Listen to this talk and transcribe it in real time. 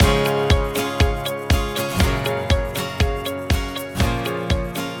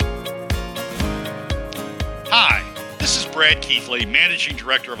Brad Keithley, Managing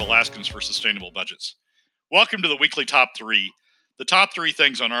Director of Alaskans for Sustainable Budgets. Welcome to the weekly Top 3, the top 3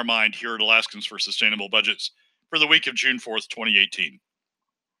 things on our mind here at Alaskans for Sustainable Budgets for the week of June 4th, 2018.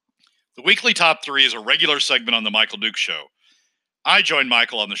 The weekly Top 3 is a regular segment on the Michael Dukes Show. I join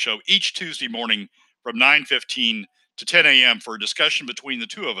Michael on the show each Tuesday morning from 9:15 to 10 a.m. for a discussion between the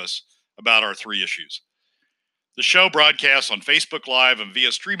two of us about our 3 issues. The show broadcasts on Facebook Live and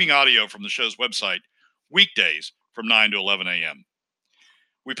via streaming audio from the show's website weekdays from 9 to 11 a.m.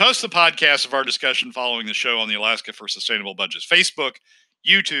 We post the podcast of our discussion following the show on the Alaska for Sustainable Budgets Facebook,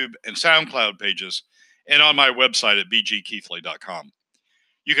 YouTube, and SoundCloud pages, and on my website at bgkeithley.com.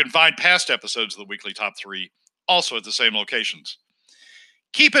 You can find past episodes of the weekly Top 3 also at the same locations.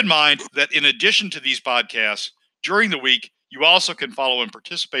 Keep in mind that in addition to these podcasts, during the week, you also can follow and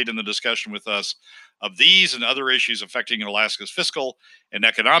participate in the discussion with us of these and other issues affecting Alaska's fiscal and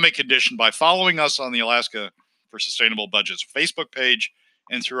economic condition by following us on the Alaska for Sustainable Budgets Facebook page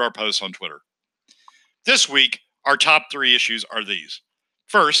and through our posts on Twitter. This week, our top 3 issues are these.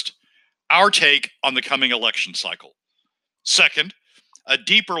 First, our take on the coming election cycle. Second, a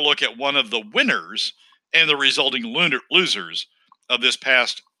deeper look at one of the winners and the resulting losers of this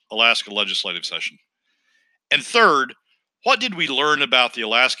past Alaska legislative session. And third, what did we learn about the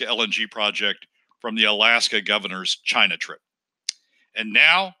Alaska LNG project from the Alaska governor's China trip? And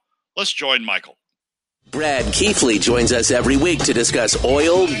now, let's join Michael. Brad Keithley joins us every week to discuss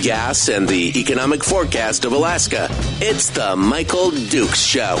oil, gas, and the economic forecast of Alaska. It's the Michael Dukes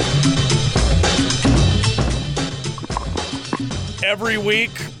Show. Every week,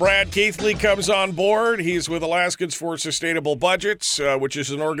 Brad Keithley comes on board. He's with Alaskans for Sustainable Budgets, which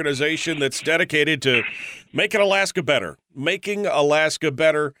is an organization that's dedicated to making Alaska better.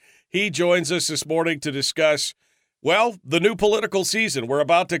 He joins us this morning to discuss, well, the new political season. We're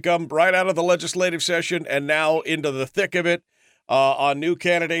about to come right out of the legislative session and now into the thick of it on new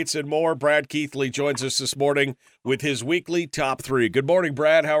candidates and more. Brad Keithley joins us this morning with his weekly Top 3. Good morning,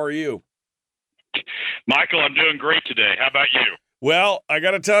 Brad. How are you? Michael, I'm doing great today. How about you? Well, I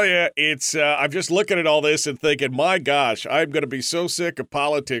got to tell you, it's I'm just looking at all this and thinking, my gosh, I'm going to be so sick of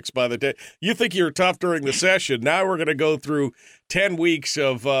politics by the day. You think you're tough during the session. Now we're going to go through 10 weeks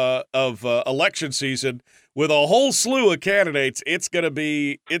of election season with a whole slew of candidates. It's going to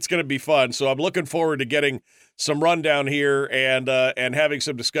be fun. So I'm looking forward to getting some rundown here and having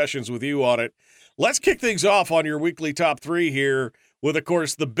some discussions with you on it. Let's kick things off on your weekly Top 3 here with, of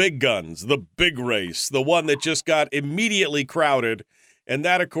course, the big guns, the big race, the one that just got immediately crowded, and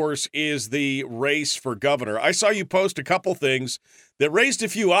that, of course, is the race for governor. I saw you post a couple things that raised a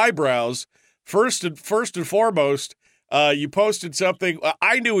few eyebrows. First and foremost, you posted something.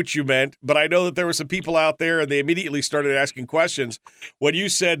 I knew what you meant, but I know that there were some people out there, and they immediately started asking questions when you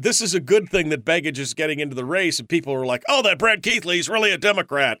said, this is a good thing that Begich is getting into the race, and people were like, oh, that Brad Keithley, he's really a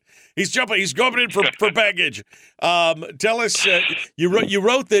Democrat. He's jumping in for Begich. Tell us, you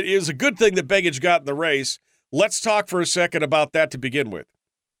wrote that it was a good thing that Begich got in the race. Let's talk for a second about that to begin with.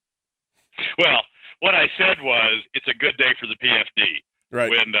 Well, what I said was it's a good day for the PFD. Right.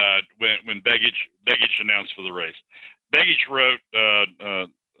 When Begich announced for the race. Begich wrote,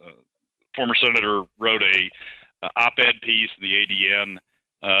 former senator wrote a op-ed piece in the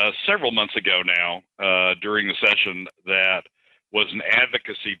ADN several months ago now during the session that was an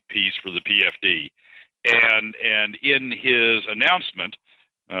advocacy piece for the PFD. And in his announcement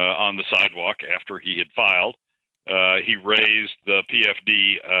on the sidewalk after he had filed, he raised the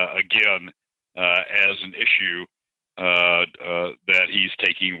PFD again as an issue that he's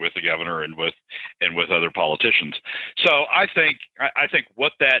taking with the governor and with other politicians. So I think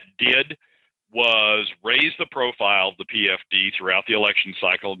what that did was raise the profile of the PFD throughout the election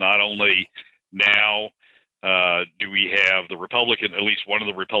cycle. Not only now do we have the Republican, at least one of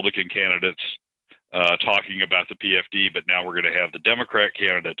the Republican candidates talking about the PFD, but now we're going to have the Democrat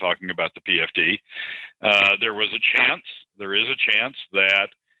candidate talking about the PFD. There is a chance that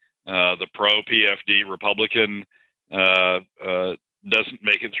the pro-PFD Republican doesn't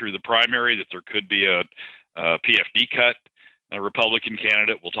make it through the primary, that there could be a PFD cut, a Republican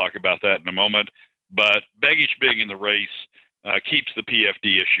candidate. We'll talk about that in a moment. But Begich being in the race keeps the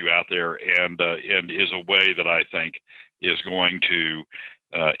PFD issue out there and is a way that I think is going to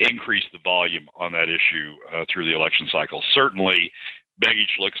increase the volume on that issue through the election cycle. Certainly,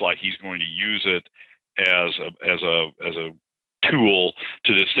 Begich looks like he's going to use it as a tool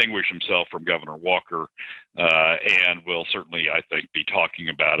to distinguish himself from Governor Walker, and will certainly, I think, be talking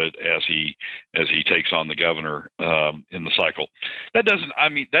about it as he takes on the governor in the cycle. That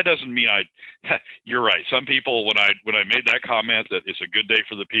doesn't mean you're right. Some people, when I made that comment that it's a good day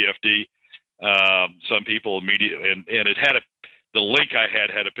for the PFD, Some people immediately, and it had the link I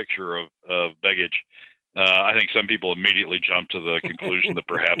had a picture of Begich. I think some people immediately jumped to the conclusion that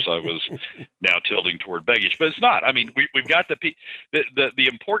perhaps I was now tilting toward Begich, but it's not. I mean, we've got the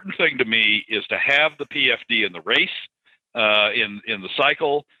important thing to me is to have the PFD in the race, in the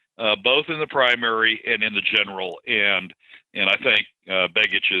cycle, both in the primary and in the general, and I think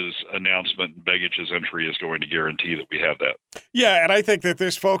Begich's announcement and Begich's entry is going to guarantee that we have that. Yeah, and I think that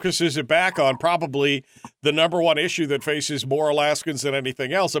this focuses it back on probably the number one issue that faces more Alaskans than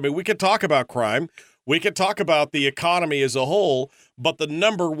anything else. I mean, we could talk about crime. We could talk about the economy as a whole, but the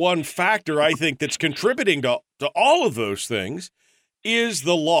number one factor I think that's contributing to all of those things is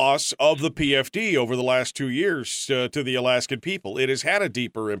the loss of the PFD over the last 2 years to the Alaskan people. It has had a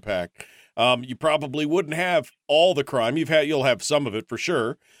deeper impact. You probably wouldn't have all the crime. You'll have some of it for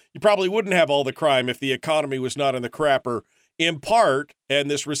sure. You probably wouldn't have all the crime if the economy was not in the crapper, in part, and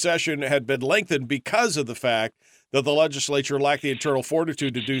this recession had been lengthened because of the fact that the legislature lacked the internal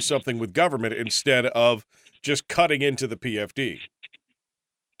fortitude to do something with government instead of just cutting into the PFD.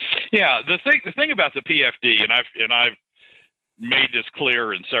 Yeah, the thing about the PFD, and I've made this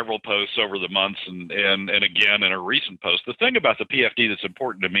clear in several posts over the months and again in a recent post. The thing about the PFD that's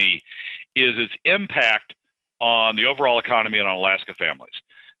important to me is its impact on the overall economy and on Alaska families.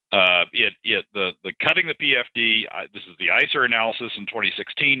 The cutting the PFD, this is the ICER analysis in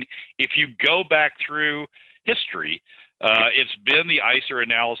 2016. If you go back through history, it's been the ICER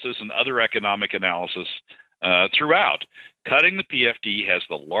analysis and other economic analysis throughout. Cutting the PFD has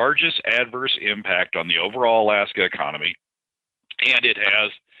the largest adverse impact on the overall Alaska economy, and it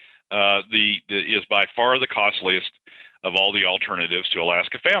has is by far the costliest of all the alternatives to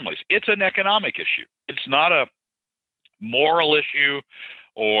Alaska families. It's an economic issue. It's not a moral issue,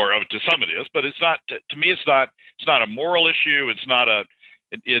 or to some it is, but it's not. To me, it's not a moral issue. It's not a.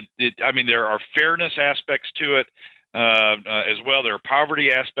 I mean, there are fairness aspects to it as well. There are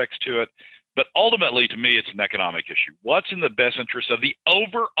poverty aspects to it. But ultimately, to me, it's an economic issue. What's in the best interest of the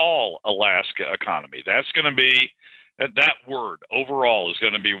overall Alaska economy? That's going to be, that word, overall, is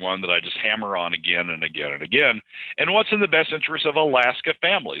going to be one that I just hammer on again and again and again. And what's in the best interest of Alaska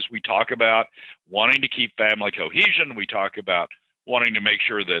families? We talk about wanting to keep family cohesion. We talk about wanting to make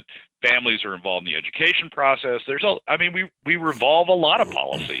sure that families are involved in the education process. We revolve a lot of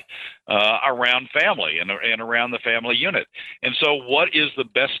policy around family and around the family unit. And so what is the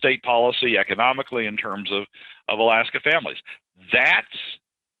best state policy economically in terms of Alaska families? That's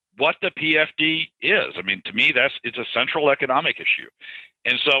what the PFD is. I mean, to me, it's a central economic issue.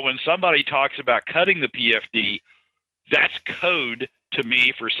 And so when somebody talks about cutting the PFD, that's code to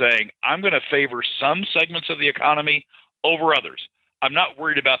me for saying, I'm going to favor some segments of the economy over others. I'm not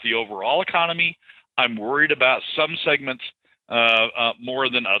worried about the overall economy. I'm worried about some segments more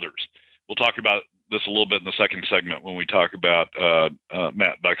than others. We'll talk about this a little bit in the second segment when we talk about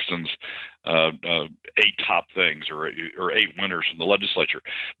Matt Buxton's 8 top things or 8 winners from the legislature.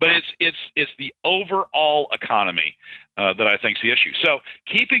 But it's the overall economy that I think is the issue. So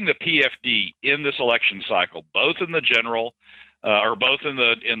keeping the PFD in this election cycle, both in the general or both in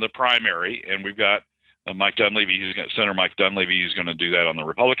the primary, and we've got Senator Mike Dunleavy is going to do that on the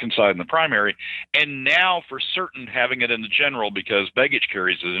Republican side in the primary, and now for certain having it in the general because Begich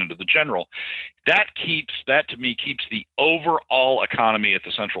carries it into the general. That to me keeps the overall economy at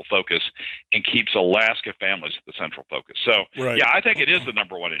the central focus and keeps Alaska families at the central focus. So right. Yeah, I think it is the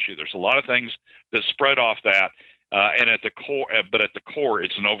number one issue. There's a lot of things that spread off that, and at the core,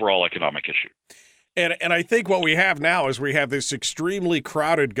 it's an overall economic issue. And I think what we have now is we have this extremely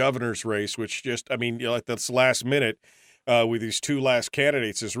crowded governor's race, which like this last minute with these 2 last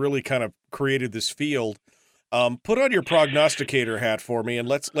candidates has really kind of created this field. Put on your prognosticator hat for me, and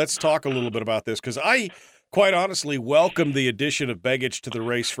let's talk a little bit about this, because I quite honestly welcome the addition of Begich to the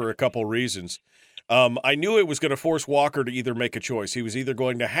race for a couple reasons. I knew it was going to force Walker to either make a choice. He was either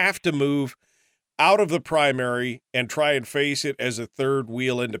going to have to move out of the primary and try and face it as a third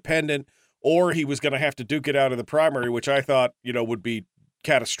wheel independent, or he was going to have to duke it out of the primary, which I thought, would be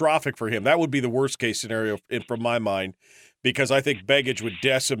catastrophic for him. That would be the worst case scenario from my mind, because I think Begich would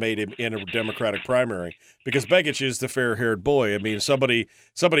decimate him in a Democratic primary, because Begich is the fair-haired boy. I mean, somebody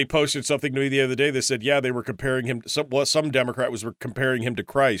posted something to me the other day that said, they were comparing him, some Democrat was comparing him to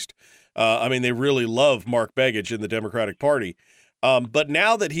Christ. They really love Mark Begich in the Democratic Party. But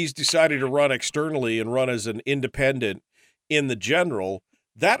now that he's decided to run externally and run as an independent in the general,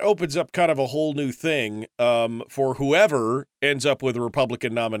 that opens up kind of a whole new thing for whoever ends up with a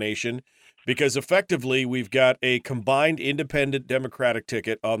Republican nomination, because effectively we've got a combined independent Democratic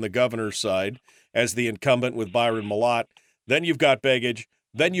ticket on the governor's side as the incumbent with Byron Mallott. Then you've got Begich.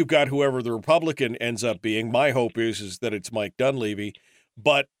 Then you've got whoever the Republican ends up being. My hope is that it's Mike Dunleavy,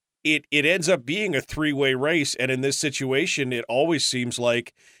 but it ends up being a three-way race. And in this situation, it always seems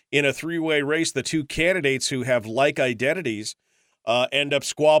like in a three-way race, the two candidates who have like identities end up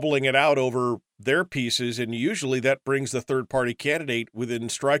squabbling it out over their pieces, and usually that brings the third-party candidate within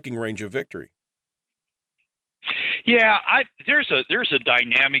striking range of victory. Yeah, there's a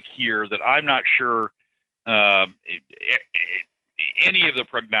dynamic here that I'm not sure any of the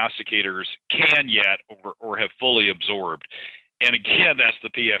prognosticators can yet or have fully absorbed. And again, that's the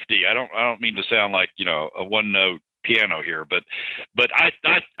PFD. I don't mean to sound like a one-note piano here, but I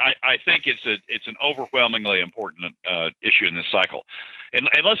think it's an overwhelmingly important issue in this cycle. And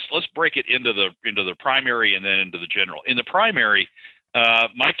let's break it into the primary and then into the general. In the primary,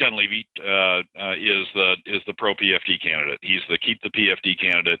 Mike Dunleavy is the pro PFD candidate. He's the keep the PFD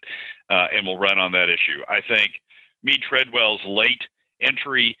candidate, and will run on that issue. I think Meade Treadwell's late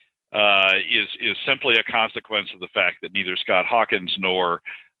entry is simply a consequence of the fact that neither Scott Hawkins nor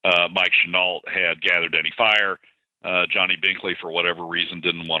Mike Chenault had gathered any fire. Johnny Binkley, for whatever reason,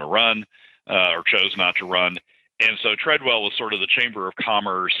 didn't want to run or chose not to run. And so Treadwell was sort of the Chamber of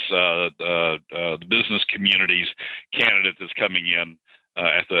Commerce, the business community's candidate that's coming in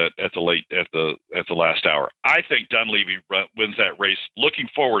at the last hour. I think Dunleavy wins that race. Looking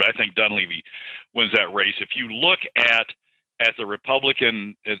forward, I think Dunleavy wins that race. If you look at the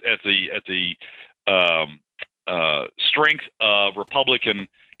Republican at the strength of Republican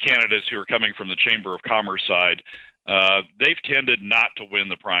candidates who are coming from the Chamber of Commerce side, they've tended not to win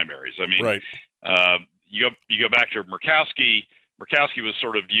the primaries. I mean, right. You go back to Murkowski. Murkowski was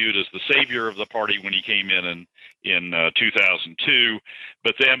sort of viewed as the savior of the party when he came in 2002,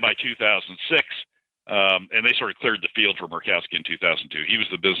 but then by 2006, and they sort of cleared the field for Murkowski in 2002. He was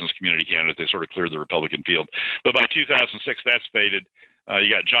the business community candidate. They sort of cleared the Republican field, but by 2006, that's faded. You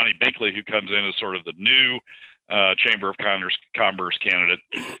got Johnny Binkley, who comes in as sort of the new Chamber of Commerce candidate.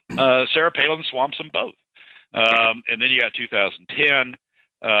 Sarah Palin swamps them both, and then you got 2010.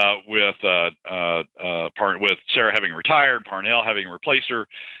 With Sarah having retired, Parnell having replaced her.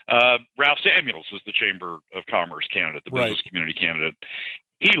 Ralph Samuels is the Chamber of Commerce candidate, the business community candidate.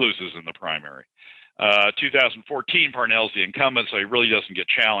 He loses in the primary. 2014, Parnell's the incumbent, so he really doesn't get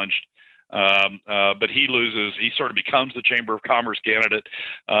challenged. But he loses. He sort of becomes the Chamber of Commerce candidate,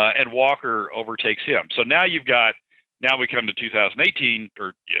 and Walker overtakes him. So now we come to 2018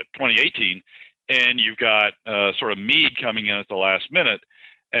 or 2018, and you've got sort of Meade coming in at the last minute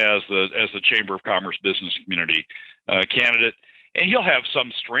as the Chamber of Commerce business community candidate. And he'll have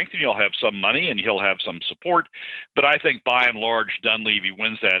some strength, and he'll have some money, and he'll have some support. But I think by and large, Dunleavy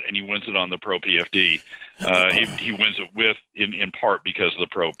wins that, and he wins it on the pro PFD. He wins it in part because of the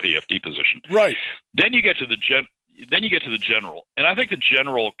pro PFD position. Right. Then you get to the general, and I think the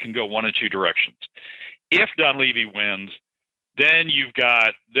general can go one of two directions. If Dunleavy wins, then you've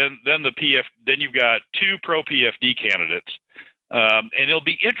got you've got two pro PFD candidates, and it'll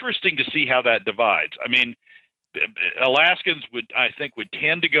be interesting to see how that divides. I mean, Alaskans would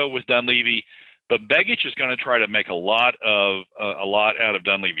tend to go with Dunleavy, but Begich is going to try to make a lot out of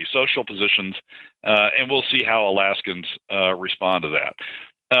Dunleavy's social positions, and we'll see how Alaskans respond to that.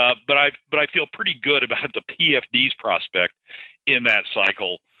 But I feel pretty good about the PFD's prospect in that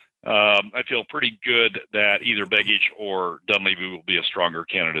cycle. I feel pretty good that either Begich or Dunleavy will be a stronger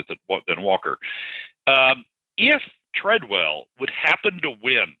candidate than Walker. If Treadwell would happen to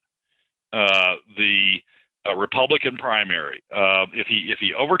win the Republican primary, if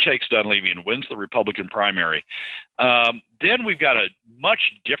he overtakes Dunleavy and wins the Republican primary, then we've got a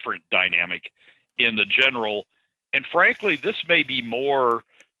much different dynamic in the general. And frankly, this may be more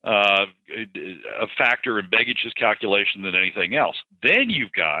a factor in Begich's calculation than anything else. Then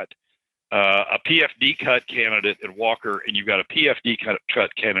you've got a PFD cut candidate in Walker, and you've got a PFD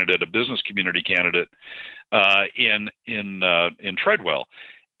cut candidate, a business community candidate in Treadwell.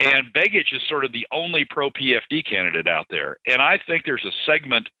 And Begich is sort of the only pro-PFD candidate out there. And I think there's a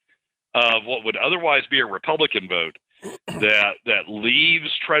segment of what would otherwise be a Republican vote that leaves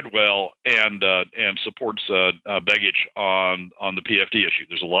Treadwell and supports Begich on the PFD issue.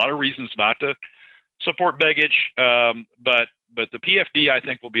 There's a lot of reasons not to support Begich, but the PFD, I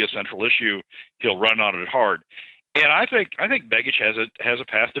think, will be a central issue. He'll run on it hard. And I think Begich has a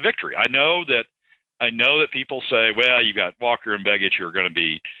path to victory. I know that people say, well, you got Walker and Begich who are going to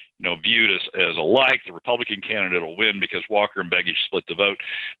be, viewed as alike. The Republican candidate will win because Walker and Begich split the vote.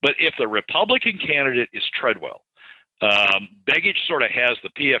 But if the Republican candidate is Treadwell, Begich sort of has the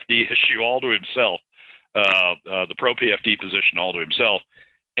PFD issue all to himself, the pro-PFD position all to himself,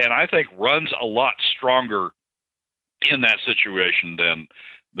 and I think runs a lot stronger in that situation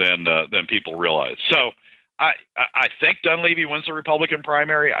than people realize. So I think Dunleavy wins the Republican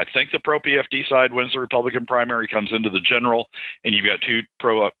primary. I think the pro-PFD side wins the Republican primary, comes into the general, and you've got two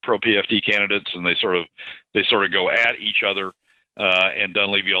pro-PFD candidates, and they sort of go at each other, and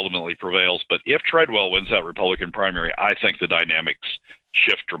Dunleavy ultimately prevails. But if Treadwell wins that Republican primary, I think the dynamics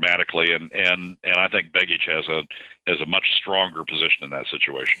shift dramatically, and I think Begich has a much stronger position in that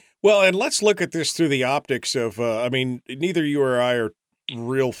situation. Well, and let's look at this through the optics of, I mean, neither you or I are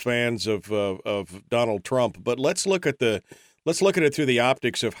real fans of Donald Trump, but let's look at it through the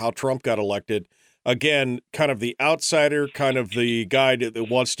optics of how Trump got elected. Again, kind of the outsider, kind of the guy that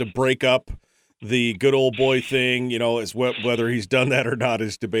wants to break up the good old boy thing, is whether he's done that or not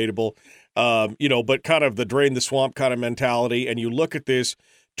is debatable. But kind of the drain the swamp kind of mentality. And you look at this,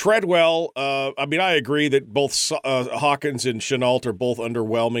 Treadwell, I agree that both Hawkins and Chenault are both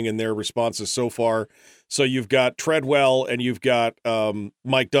underwhelming in their responses so far. So you've got Treadwell and you've got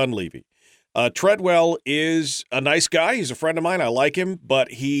Mike Dunleavy. Treadwell is a nice guy. He's a friend of mine. I like him,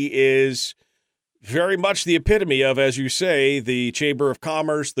 but he is very much the epitome of, as you say, the Chamber of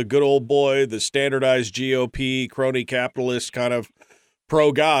Commerce, the good old boy, the standardized GOP, crony capitalist kind of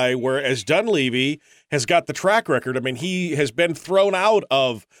pro guy, whereas Dunleavy has got the track record. I mean, he has been thrown out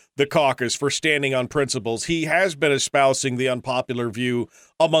of the caucus for standing on principles. He has been espousing the unpopular view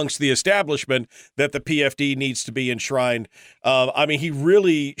amongst the establishment that the PFD needs to be enshrined. He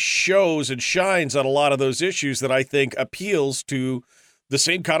really shows and shines on a lot of those issues that I think appeals to the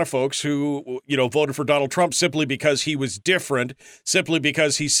same kind of folks who, voted for Donald Trump simply because he was different, simply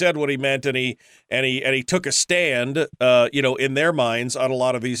because he said what he meant and he took a stand, in their minds on a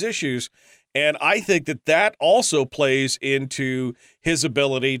lot of these issues. And I think that also plays into his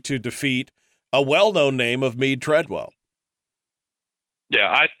ability to defeat a well-known name of Meade Treadwell.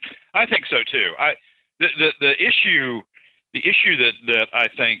 Yeah, I think so too. The issue that I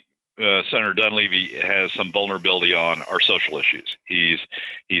think Senator Dunleavy has some vulnerability on are social issues. He's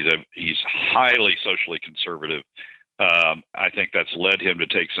highly socially conservative. I think that's led him to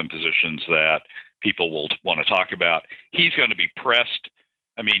take some positions that people will want to talk about. He's going to be pressed.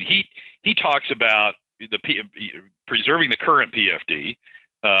 I mean, he talks about preserving the current PFD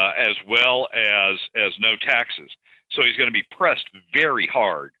as well as no taxes. So he's going to be pressed very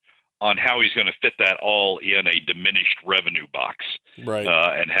hard on how he's going to fit that all in a diminished revenue box, right?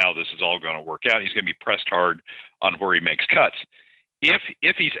 And how this is all going to work out. He's going to be pressed hard on where he makes cuts. If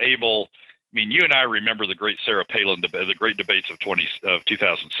he's able, you and I remember the great Sarah Palin the great debates of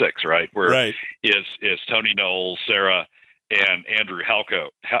 2006, right? Where is Tony Knowles, Sarah, and Andrew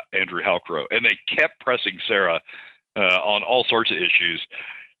Halcrow, and they kept pressing Sarah on all sorts of issues.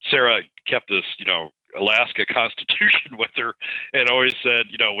 Sarah kept this, Alaska Constitution with her, and always said,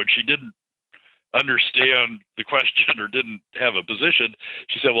 when she didn't understand the question or didn't have a position,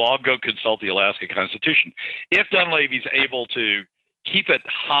 she said, well, I'll go consult the Alaska Constitution. If Dunleavy's able to keep it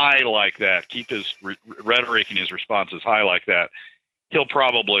high like that, keep his rhetoric and his responses high like that, he'll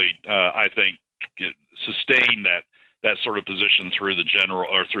probably, I think, sustain that sort of position through the general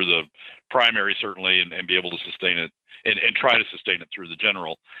or through the primary, certainly, and be able to sustain it and try to sustain it through the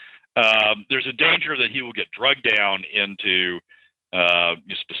general. There's a danger that he will get drugged down into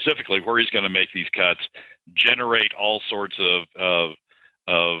specifically where he's going to make these cuts, generate all sorts of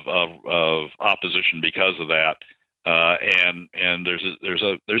opposition because of that, and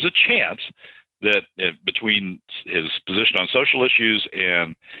there's a chance that between his position on social issues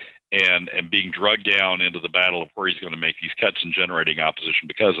and being drugged down into the battle of where he's going to make these cuts and generating opposition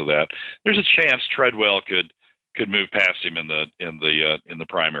because of that, there's a chance Treadwell could move past him in the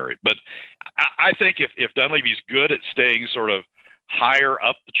primary. But I think if Dunleavy's good at staying sort of higher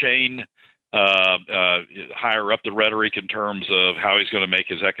up the chain, higher up the rhetoric in terms of how he's going to make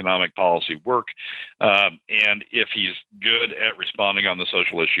his economic policy work, and if he's good at responding on the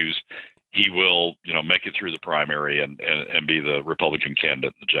social issues, he will, make it through the primary and be the Republican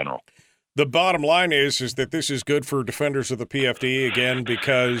candidate in the general. The bottom line is that this is good for defenders of the PFD, again,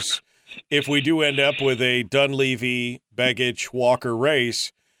 because if we do end up with a Dunleavy, Begich, Walker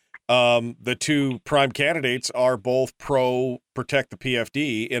race, the two prime candidates are both pro-protect the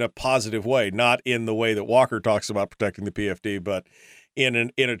PFD in a positive way, not in the way that Walker talks about protecting the PFD, but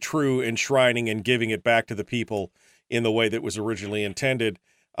in a true enshrining and giving it back to the people in the way that was originally intended.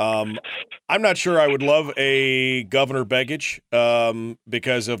 I'm not sure I would love a Governor Begich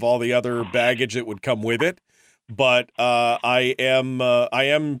because of all the other baggage that would come with it, but I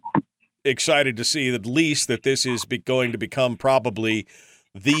am excited to see at least that this is going to become probably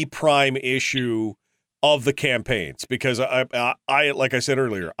the prime issue of the campaigns, because I like I said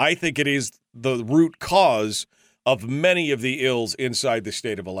earlier, I think it is the root cause of many of the ills inside the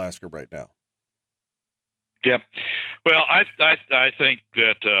state of Alaska right now. Yep. Well, I think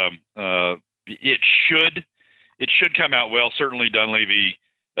that it should come out well. Certainly, Dunleavy,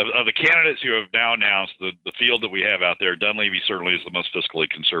 of the candidates who have now announced the field that we have out there, Dunleavy certainly is the most fiscally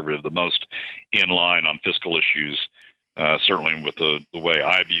conservative, the most in line on fiscal issues. Certainly with the way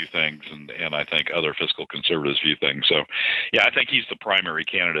I view things, and I think other fiscal conservatives view things. So, yeah, I think he's the primary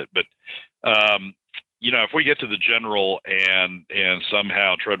candidate. But if we get to the general and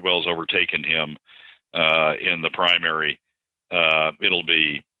somehow Treadwell's overtaken him in the primary, it'll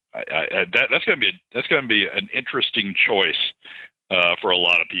be that's going to be an interesting choice for a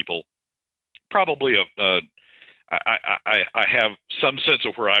lot of people. Probably I have some sense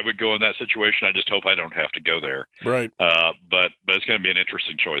of where I would go in that situation. I just hope I don't have to go there. Right. But it's going to be an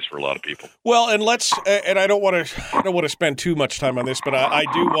interesting choice for a lot of people. Well, and I don't want to spend too much time on this, but I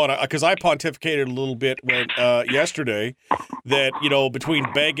do want to, because I pontificated a little bit yesterday that, between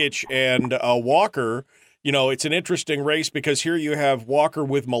Begich and Walker, it's an interesting race because here you have Walker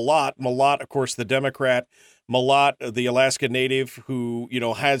with Malott. Malott, of course, the Democrat. Malott, the Alaska Native, who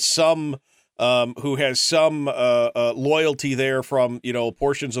has some loyalty there from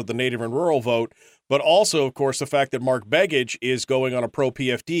portions of the Native and rural vote, but also, of course, the fact that Mark Begich is going on a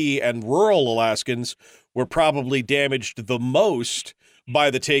pro-PFD, and rural Alaskans were probably damaged the most by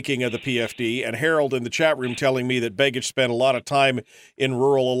the taking of the PFD. And Harold in the chat room telling me that Begich spent a lot of time in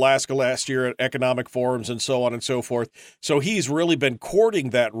rural Alaska last year at economic forums and so on and so forth. So he's really been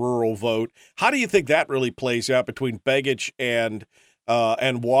courting that rural vote. How do you think that really plays out between Begich and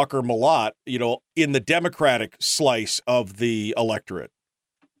Walker Malott, in the Democratic slice of the electorate?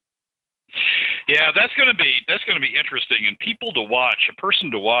 Yeah, that's going to be interesting, and a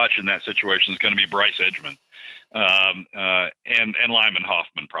person to watch in that situation is going to be Bryce Edgman, and Lyman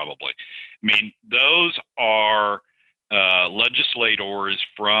Hoffman probably. I mean, those are legislators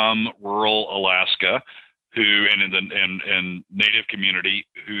from rural Alaska who, and Native community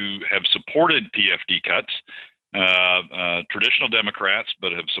who have supported PFD cuts. Traditional Democrats,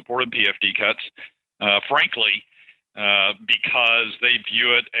 but have supported PFD cuts, frankly, because they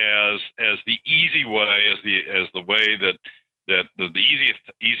view it as the easy way, as the way that the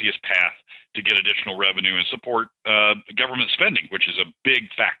easiest path to get additional revenue and support government spending, which is a big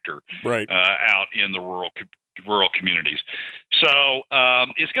factor right out in the rural communities. So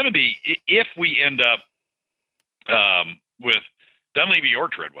it's going to be, if we end up with Dunleavy or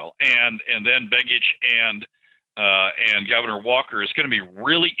Treadwell, and then Begich and Governor Walker, it's going to be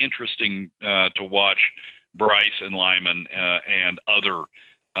really interesting to watch Bryce and Lyman and other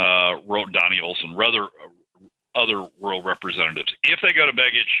Donnie Olson, other rural representatives. If they go to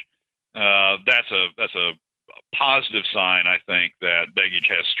Begich, that's a positive sign. I think that Begich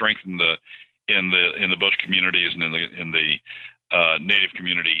has strengthened in the Bush communities and in the Native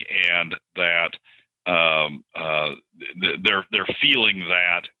community, and that they're feeling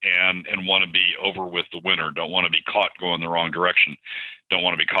that and want to be over with the winter, don't want to be caught going the wrong direction, don't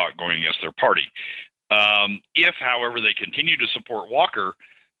want to be caught going against their party. If, however, they continue to support Walker,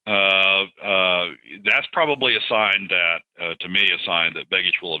 that's probably a sign that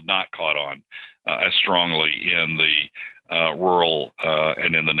Begich will have not caught on as strongly in the rural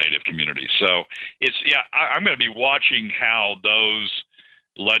and in the Native community. So I'm going to be watching how those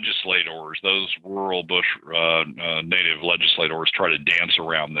legislators, those rural Bush Native legislators, try to dance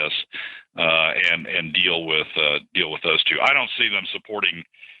around this and deal with those two. I don't see them supporting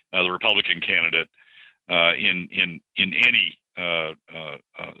the Republican candidate in any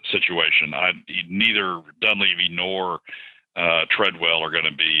situation. Neither Dunleavy nor Treadwell are going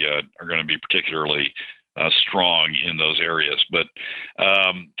to be particularly strong in those areas, but.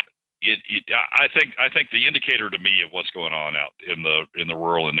 I think the indicator to me of what's going on out in the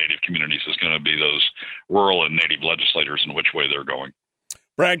rural and Native communities is going to be those rural and Native legislators and which way they're going.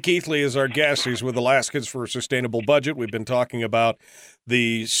 Brad Keithley is our guest. He's with Alaskans for a Sustainable Budget. We've been talking about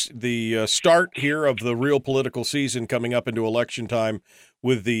the start here of the real political season coming up into election time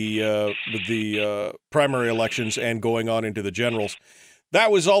with the primary elections and going on into the generals. That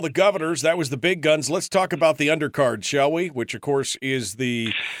was all the governors. That was the big guns. Let's talk about the undercard, shall we? Which, of course, is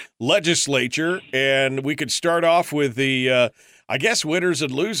the legislature. And we could start off with the, winners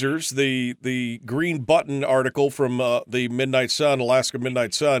and losers, the Green Button article from the Midnight Sun, Alaska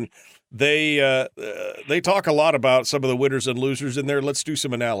Midnight Sun. They talk a lot about some of the winners and losers in there. Let's do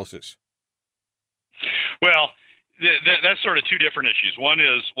some analysis. Well, that's sort of two different issues. One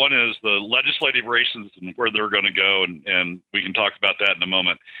is the legislative races and where they're going to go, and we can talk about that in a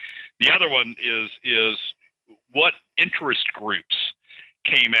moment. The other one is what interest groups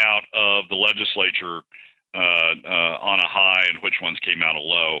came out of the legislature on a high and which ones came out a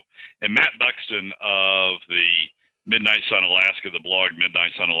low. And Matt Buxton of the Midnight Sun Alaska, the blog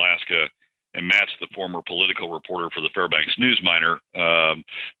Midnight Sun Alaska, and Matt's the former political reporter for the Fairbanks News-Miner,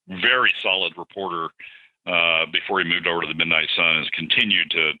 very solid reporter before he moved over to the Midnight Sun, has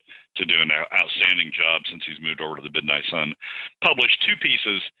continued to do an outstanding job since he's moved over to the Midnight Sun. Published two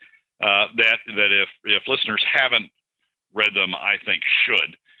pieces that if listeners haven't read them, I think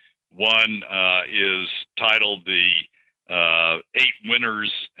should. One is titled the 8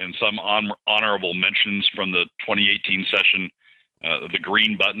 winners and some honorable mentions from the 2018 session, the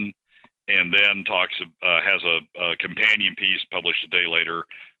green button, and then has a companion piece published a day later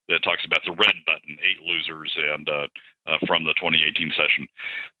that talks about the red button, 8 losers and from the 2018 session.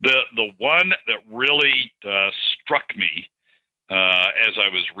 The one that really struck me as I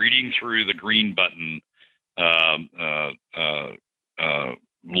was reading through the green button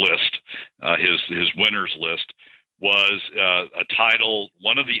list, his winners list, was a title.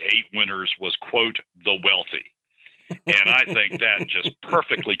 One of the 8 winners was, quote, the wealthy. And I think that just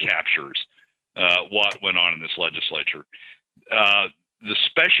perfectly captures what went on in this legislature. The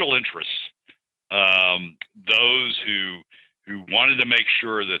special interests, those who wanted to make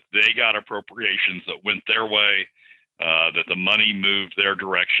sure that they got appropriations that went their way, that the money moved their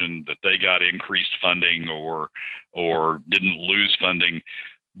direction, that they got increased funding or didn't lose funding,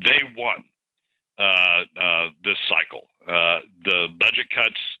 they won this cycle. The budget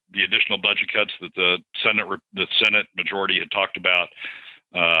cuts, the additional budget cuts that the Senate majority had talked about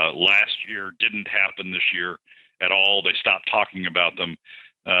last year didn't happen this year at all. They stopped talking about them,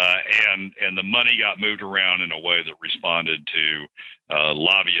 and the money got moved around in a way that responded to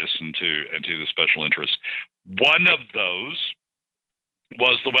lobbyists and to the special interests. One of those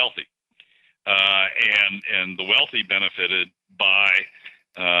was the wealthy, and the wealthy benefited by,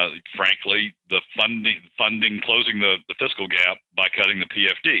 frankly, the funding closing the fiscal gap by cutting the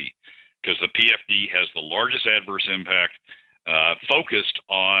PFD, because the PFD has the largest adverse impact focused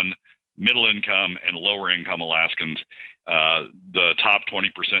on middle income and lower income Alaskans. The top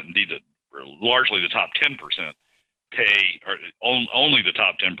 20%, indeed, largely the top 10% pay, or only the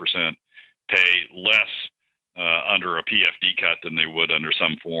top 10% pay less under a PFD cut than they would under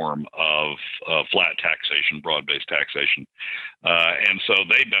some form of flat taxation, broad-based taxation. And so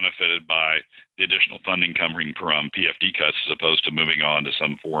they benefited by the additional funding coming from PFD cuts as opposed to moving on to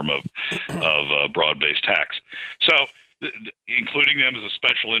some form of broad-based tax. So including them as a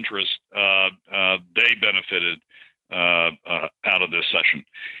special interest, they benefited out of this session.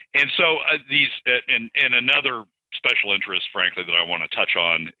 And so and another special interest, frankly, that I want to touch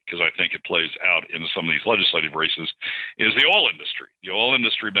on, because I think it plays out in some of these legislative races, is the oil industry. The oil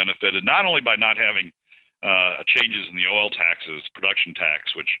industry benefited not only by not having changes in the oil taxes, production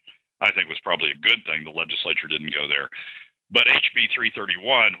tax, which I think was probably a good thing, the legislature didn't go there, but HB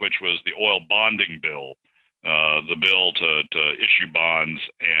 331, which was the oil bonding bill, the bill to issue bonds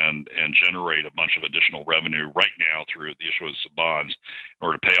and generate a bunch of additional revenue right now through the issuance of bonds in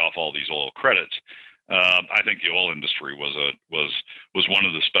order to pay off all these oil credits. I think the oil industry was one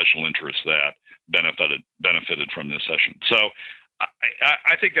of the special interests that benefited from this session. So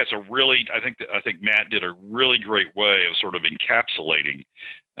I think that's I think Matt did a really great way of sort of encapsulating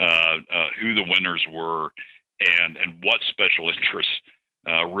who the winners were and what special interests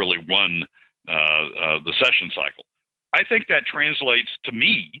really won the session cycle. I think that translates to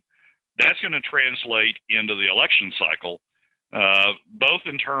me. That's going to translate into the election cycle, both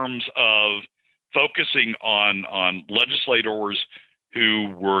in terms of focusing on legislators who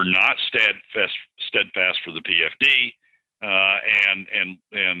were not steadfast for the PFD, and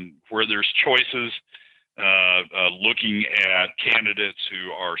where there's choices, looking at candidates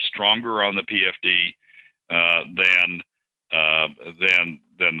who are stronger on the PFD than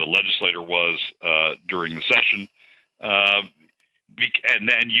the legislator was during the session, and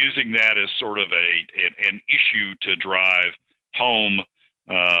then using that as sort of an issue to drive home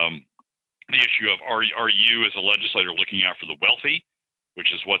the issue of are you as a legislator looking out for the wealthy,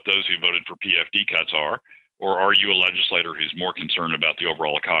 which is what those who voted for PFD cuts are, or are you a legislator who's more concerned about the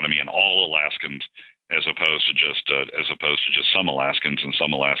overall economy and all Alaskans as opposed to just some Alaskans and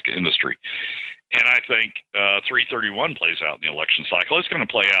some Alaska industry? And I think 331 plays out in the election cycle. It's going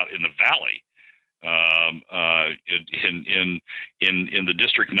to play out in the Valley, in the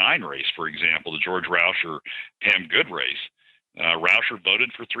District 9 race, for example, the George Rauscher Pam Good race. Rauscher voted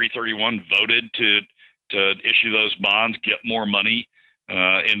for 331, voted to issue those bonds, get more money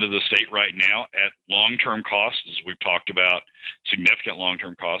into the state right now at long-term costs, as we've talked about, significant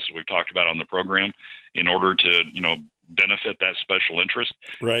long-term costs, as we've talked about on the program, in order to benefit that special interest,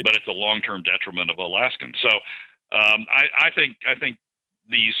 Right. but it's a long-term detriment of Alaskans. So I think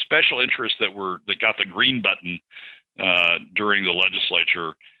the special interests that got the green button during the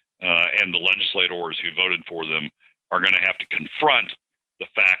legislature and the legislators who voted for them are going to have to confront the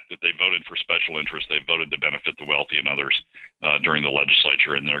fact that they voted for special interests. They voted to benefit the wealthy and others during the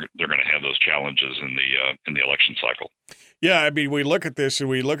legislature, and they're going to have those challenges in the election cycle. Yeah, I mean, we look at this and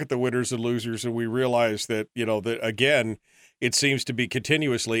we look at the winners and losers, and we realize that, that again, it seems to be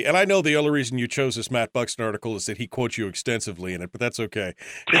continuously. And I know the only reason you chose this Matt Buxton article is that he quotes you extensively in it, but that's okay.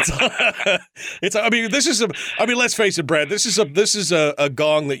 It's I mean, let's face it, Brad, this is a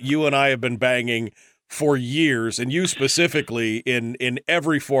gong that you and I have been banging for years, and you specifically in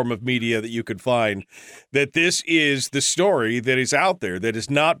every form of media that you could find, that this is the story that is out there that is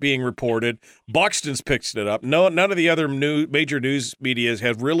not being reported. Buxton's picked it up. None of the other major news medias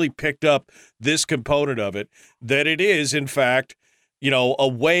have really picked up this component of it, that it is, in fact, a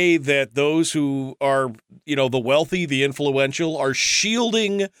way that those who are, the wealthy, the influential, are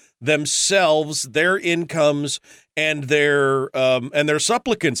shielding themselves, their incomes, and their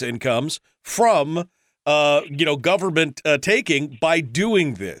supplicants' incomes from government taking by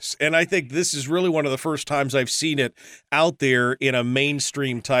doing this. And I think this is really one of the first times I've seen it out there in a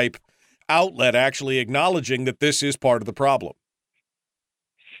mainstream type outlet actually acknowledging that this is part of the problem.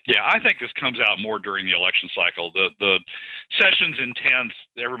 Yeah, I think this comes out more during the election cycle. The session's intense.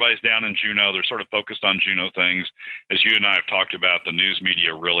 Everybody's down in Juneau. They're sort of focused on Juneau things. As you and I have talked about, the news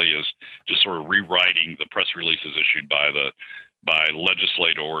media really is just sort of rewriting the press releases issued by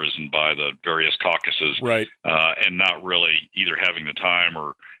legislators and by the various caucuses, right? And not really either having the time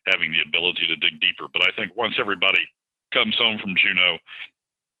or having the ability to dig deeper. But I think once everybody comes home from Juneau,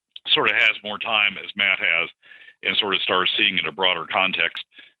 sort of has more time, as Matt has, and sort of starts seeing in a broader context,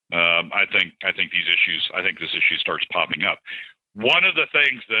 I think this issue starts popping up. One of the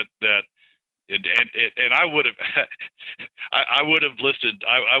things that and I would have I would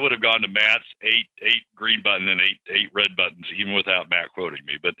have gone to Matt's eight green button and eight red buttons even without Matt quoting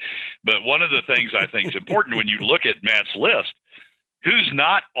me. But one of the things I think is important when you look at Matt's list, who's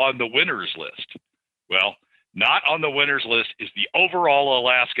not on the winners list? Well, not on the winners list is the overall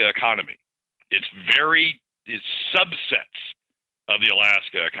Alaska economy. It's subsets of the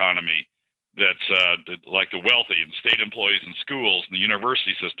Alaska economy that's like the wealthy and state employees and schools and the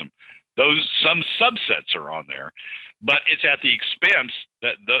university system. Some subsets are on there, but it's at the expense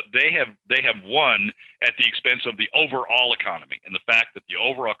that they have won at the expense of the overall economy. And the fact that the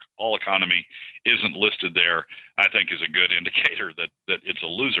overall economy isn't listed there, I think, is a good indicator that it's a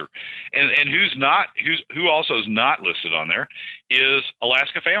loser. And who also is not listed on there is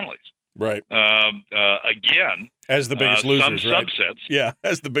Alaska Families. Right. Again, as the biggest losers, some right? Subsets. Yeah,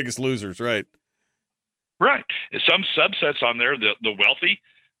 as the biggest losers, right? Right. Some subsets on there, the wealthy.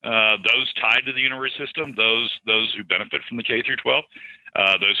 Those tied to the university system, those who benefit from the K through 12,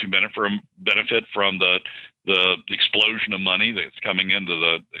 those who benefit from the explosion of money that's coming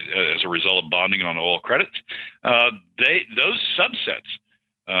into as a result of bonding on oil credits, those subsets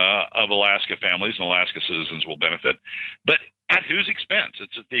of Alaska families and Alaska citizens will benefit, but at whose expense?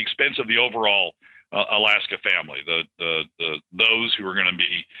 It's at the expense of the overall Alaska family, those who are going to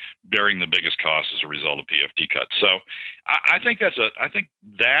be bearing the biggest costs as a result of PFD cuts. So I think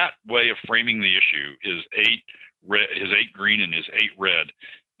that way of framing the issue is eight green and his eight red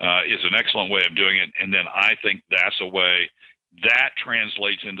is an excellent way of doing it. And then I think that's a way that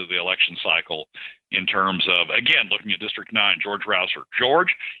translates into the election cycle in terms of, again, looking at District 9, George Rouser.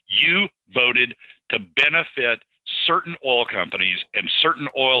 George, you voted to benefit certain oil companies and certain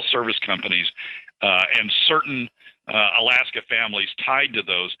oil service companies and certain Alaska families tied to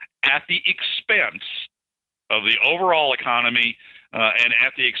those at the expense of the overall economy and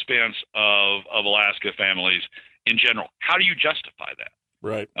at the expense of Alaska families in general. How do you justify that?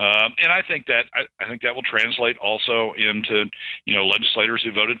 Right. And I think that will translate also into legislators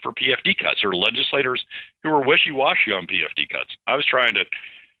who voted for PFD cuts or legislators who were wishy-washy on PFD cuts. I was trying to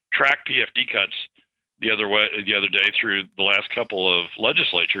track PFD cuts the other day through the last couple of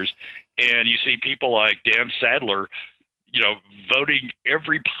legislatures, and you see people like Dan Sadler, voting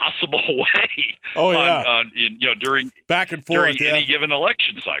every possible way. Oh yeah. During back and forth during any given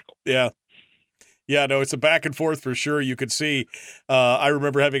election cycle. Yeah. Yeah, no, it's a back and forth for sure. You could see. I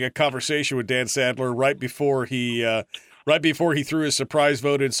remember having a conversation with Dan Sadler right before he threw his surprise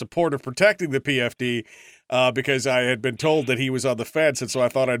vote in support of protecting the PFD. Because I had been told that he was on the fence, and so I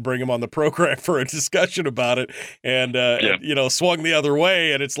thought I'd bring him on the program for a discussion about it, and swung the other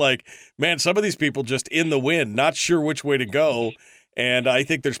way. And it's like, man, some of these people just in the wind, not sure which way to go, And I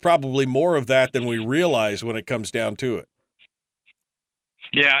think there's probably more of that than we realize when it comes down to it.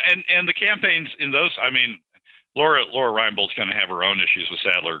 Yeah, and the campaigns in those, I mean, Laura Reinbold's going to have her own issues with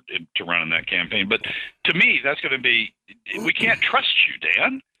Sadler to run in that campaign. But to me, that's going to be, we can't trust you,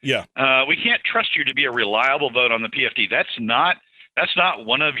 Dan. Yeah. We can't trust you to be a reliable vote on the PFD. That's not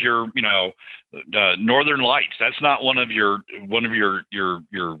one of your, Northern Lights. That's not one of your will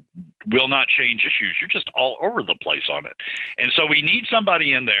not change issues. You're just all over the place on it. And so we need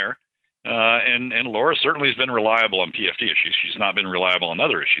somebody in there. And Laura certainly has been reliable on PFD issues. She's not been reliable on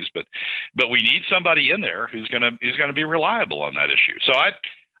other issues, but we need somebody in there who's gonna be reliable on that issue. So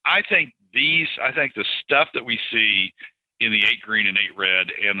I think the stuff that we see in the 8 green and 8 red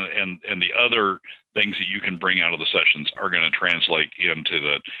and the other things that you can bring out of the sessions are going to translate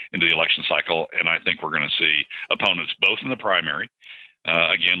into the election cycle. And I think we're going to see opponents both in the primary,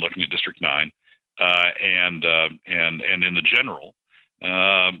 again looking at District 9, and in the general.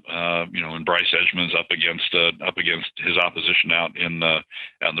 And Bryce Edgman's up against his opposition out in the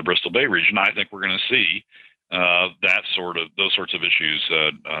Bristol Bay region. I think we're going to see those sorts of issues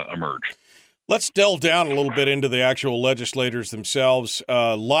emerge. Let's delve down a little bit into the actual legislators themselves.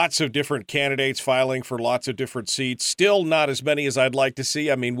 Lots of different candidates filing for lots of different seats. Still not as many as I'd like to see.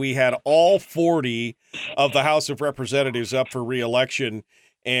 I mean, we had all 40 of the House of Representatives up for re-election.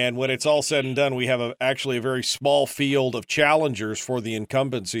 And when it's all said and done, we have actually a very small field of challengers for the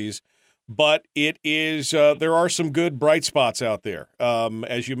incumbencies. But it is there are some good bright spots out there.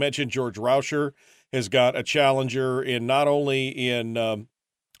 As you mentioned, George Rauscher has got a challenger in not only in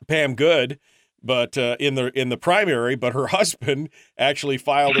Pam Good, but in the primary, but her husband actually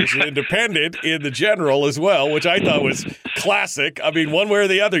filed as an independent in the general as well, which I thought was classic. I mean, one way or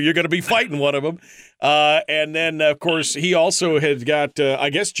the other, you're going to be fighting one of them. And then, of course, he also had got,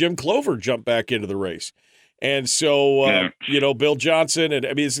 I guess, Jim Clover jumped back into the race. And so, Bill Johnson, and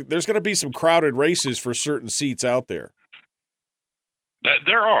I mean, there's going to be some crowded races for certain seats out there.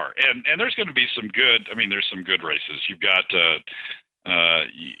 There are, and there's going to be some good. I mean, there's some good races. You've got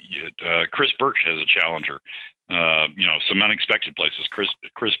Chris Birch has a challenger. Some unexpected places.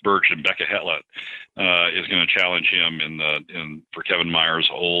 Chris Birch and Becca Hetlett is going to challenge him for Kevin Meyer's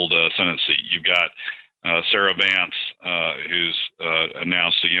old Senate seat. You've got Sarah Vance, who's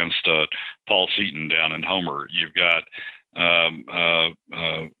announced against Paul Seaton down in Homer. You've got Pam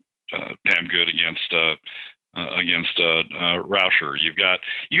Good against Rauscher. You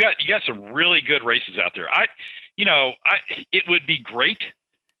got some really good races out there. It would be great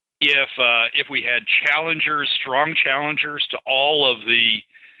if we had strong challengers to all of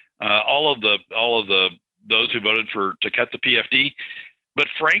those who voted to cut the PFD. But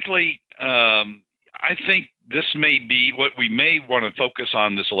frankly, I think this may be what we may want to focus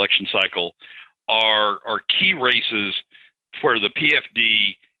on this election cycle are key races where the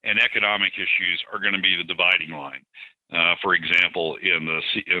PFD and economic issues are going to be the dividing line. For example, in the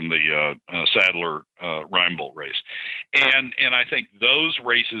Sadler Reinbold race, and I think those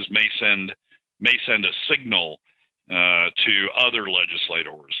races may send a signal to other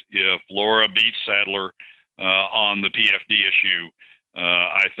legislators. If Laura beats Sadler on the PFD issue,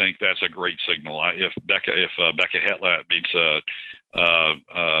 I think that's a great signal. If Becca Hetlett beats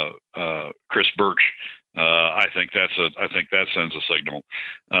Chris Birch, I think that sends a signal.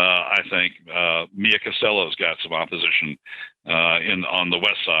 I think Mia Costello's got some opposition on the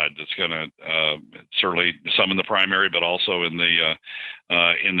west side. That's going to certainly some in the primary, but also in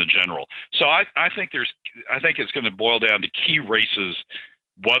the general. So I think it's going to boil down to key races,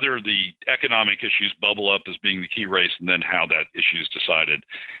 whether the economic issues bubble up as being the key race, and then how that issue is decided.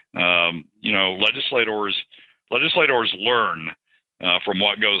 Legislators learn from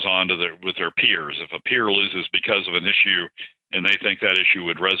what goes on with their peers. If a peer loses because of an issue and they think that issue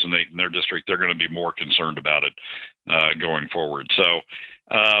would resonate in their district, they're going to be more concerned about it going forward. So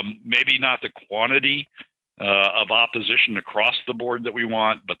maybe not the quantity of opposition across the board that we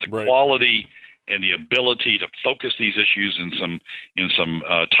want, but the quality and the ability to focus these issues in some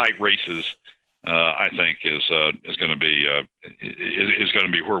tight races, I think is going to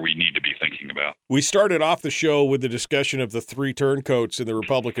be where we need to be thinking about. We started off the show with the discussion of the 3 turncoats in the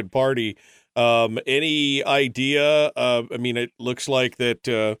Republican Party. Any idea? I mean, it looks like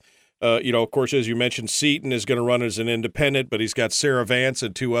that. Of course, as you mentioned, Seaton is going to run as an independent, but he's got Sarah Vance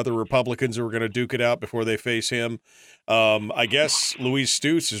and 2 other Republicans who are going to duke it out before they face him. I guess Louise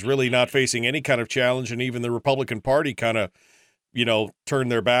Stutes is really not facing any kind of challenge, and even the Republican Party kind of,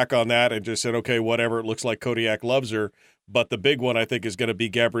 turned their back on that and just said, okay, whatever. It looks like Kodiak loves her. But the big one, I think, is going to be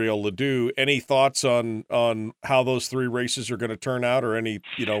Gabrielle Ledoux. Any thoughts on how those 3 races are going to turn out, or any,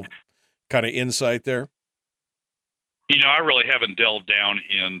 kind of insight there? I really haven't delved down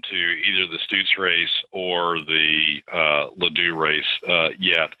into either the Stutes race or the Ledoux race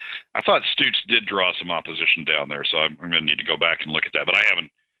yet. I thought Stutes did draw some opposition down there, so I'm going to need to go back and look at that. But I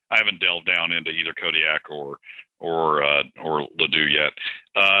haven't delved down into either Kodiak or Ledoux yet.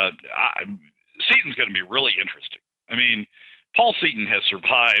 Seaton's going to be really interesting. I mean, Paul Seaton has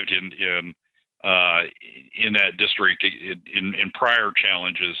survived in that district in prior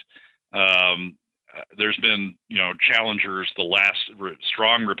challenges. There's been, challengers, the last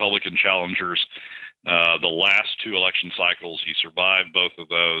strong Republican challengers, the last two election cycles. He survived both of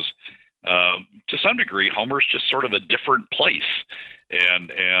those. To some degree, Homer's just sort of a different place,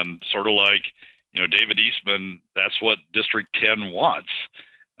 and sort of like, David Eastman. That's what District 10 wants,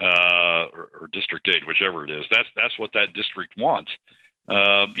 or District 8, whichever it is. That's what that district wants.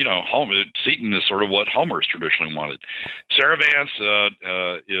 Homer Seaton is sort of what Homer's traditionally wanted. Sarah Vance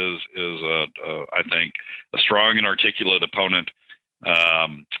is I think a strong and articulate opponent.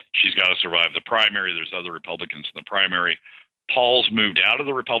 She's got to survive the primary. There's other Republicans in the primary. Paul's moved out of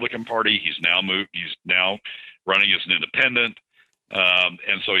the Republican Party. He's now running as an independent,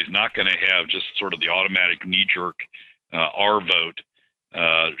 and so he's not going to have just sort of the automatic knee-jerk R vote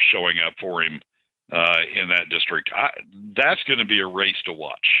showing up for him in that district. That's going to be a race to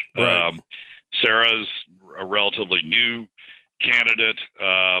watch. Right. Sarah's a relatively new candidate,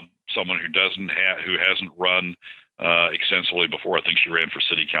 someone who hasn't run extensively before. I think she ran for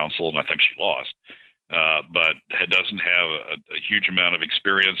city council, and I think she lost, but doesn't have a huge amount of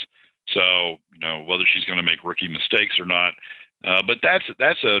experience. So, whether she's going to make rookie mistakes or not. But I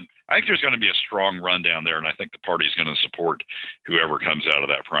think there's going to be a strong run down there, and I think the party's going to support whoever comes out of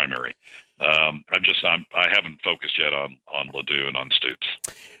that primary. I haven't focused yet on Ledoux and on Stutes.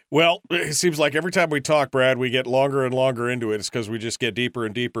 Well, it seems like every time we talk, Brad, we get longer and longer into it. It's because we just get deeper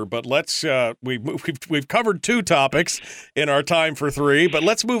and deeper. But let's we've covered 2 topics in our time for 3, but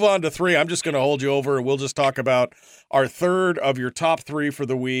let's move on to 3. I'm just going to hold you over, and we'll just talk about our third of your top 3 for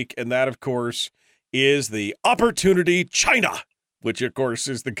the week, and that, of course, is the Opportunity China, which, of course,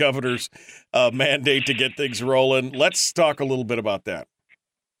 is the governor's mandate to get things rolling. Let's talk a little bit about that.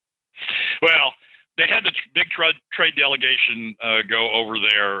 Well, they had the big trade delegation go over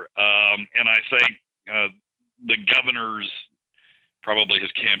there, and I think the governor's, probably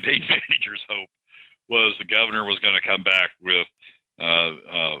his campaign manager's hope was the governor was going to come back with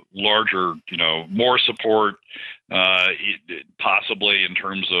larger, more support, possibly in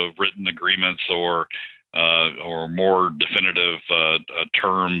terms of written agreements or more definitive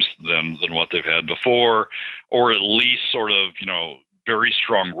terms than what they've had before, or at least sort of, very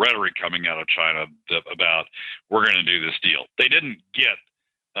strong rhetoric coming out of China about we're going to do this deal. They didn't get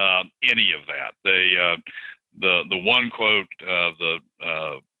any of that. They the one quote the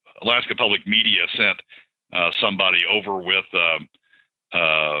Alaska Public Media sent somebody over with the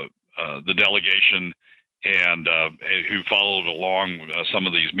delegation and who followed along some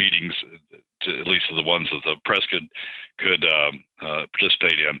of these meetings, to at least the ones that the press could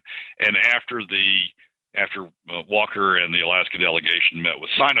participate in. And after Walker and the Alaska delegation met with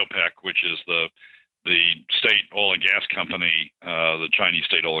Sinopec, which is the state oil and gas company, the Chinese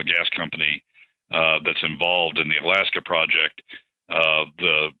state oil and gas company that's involved in the Alaska project,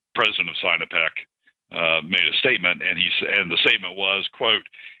 the president of Sinopec made a statement, and the statement was, quote,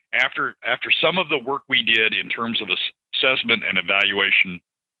 after some of the work we did in terms of assessment and evaluation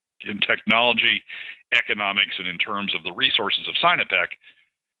in technology, economics, and in terms of the resources of Sinopec,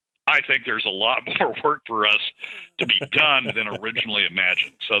 I think there's a lot more work for us to be done than originally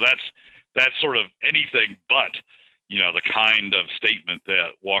imagined. So that's sort of anything but, the kind of statement that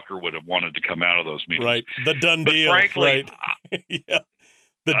Walker would have wanted to come out of those meetings. Right. The done but deal. Frankly, right. Yeah.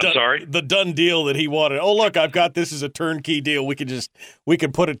 Sorry? The done deal that he wanted. Oh, look, I've got this as a turnkey deal. We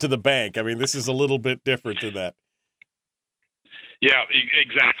can put it to the bank. I mean, this is a little bit different than that. Yeah,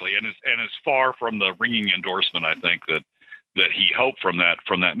 exactly. And it's far from the ringing endorsement, I think, that he hoped from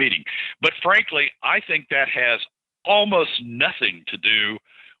that meeting. But frankly, I think that has almost nothing to do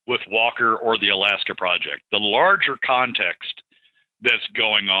with Walker or the Alaska project. The larger context that's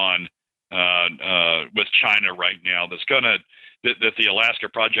going on with China right now that the Alaska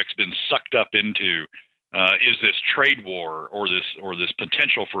project's been sucked up into is this trade war or this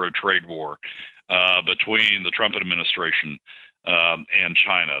potential for a trade war between the Trump administration and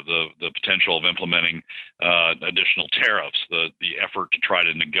China, the potential of implementing additional tariffs, the effort to try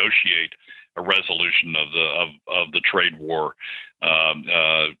to negotiate a resolution of the trade war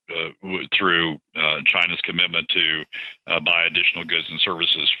through China's commitment to buy additional goods and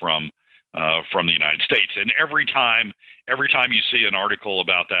services from from the United States. And every time you see an article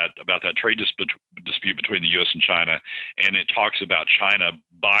about that trade dispute between the U.S. and China, and it talks about China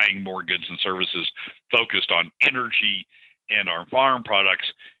buying more goods and services focused on energy and our farm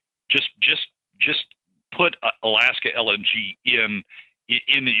products, just put Alaska LNG in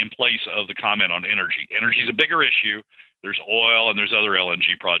place of the comment on energy. Energy is a bigger issue. There's oil and there's other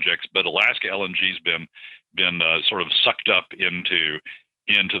LNG projects, but Alaska LNG's been sort of sucked up into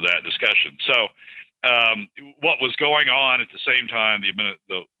that discussion. So what was going on at the same time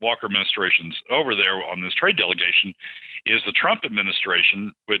the Walker administration's over there on this trade delegation is the Trump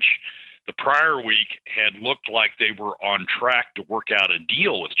administration, which the prior week had looked like they were on track to work out a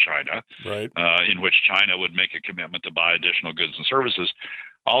deal with China, right? In which China would make a commitment to buy additional goods and services.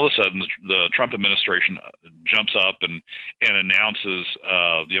 All of a sudden, the Trump administration jumps up and announces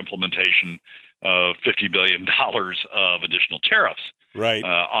the implementation of $50 billion of additional tariffs, right,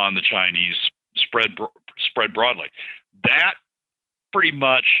 on the Chinese spread broadly. That pretty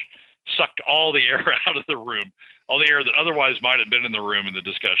much sucked all the air out of the room, all the air that otherwise might have been in the room in the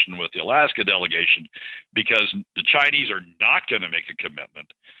discussion with the Alaska delegation, because the Chinese are not going to make a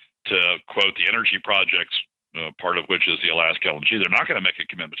commitment to, quote, the energy projects, part of which is the Alaska LNG. They're not going to make a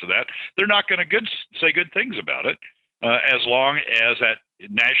commitment to that. They're not going to say good things about it as long as that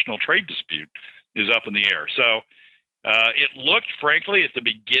national trade dispute is up in the air. So it looked, frankly, at the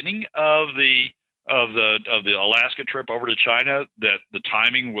beginning of the Alaska trip over to China that the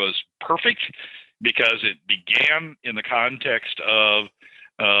timing was perfect, because it began in the context of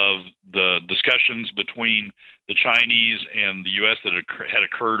the discussions between the Chinese and the U.S. that had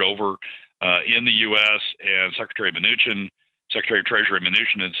occurred over in the U.S. and Secretary of Treasury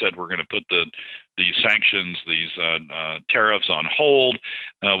Mnuchin had said, we're going to put these sanctions, these tariffs on hold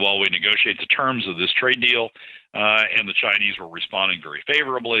while we negotiate the terms of this trade deal. And the Chinese were responding very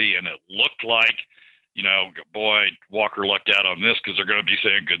favorably, and it looked like, boy, Walker lucked out on this, because they're going to be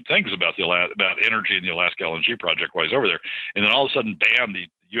saying good things about energy and the Alaska LNG project while he's over there. And then all of a sudden, bam, the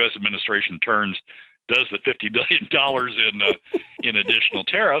U.S. administration does the $50 billion in additional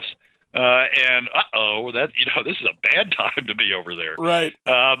tariffs. And this is a bad time to be over there, right?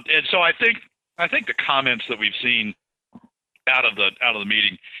 And so I think the comments that we've seen out of the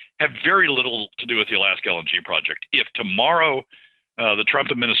meeting have very little to do with the Alaska LNG project. If tomorrow the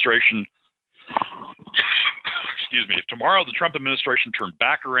Trump administration turned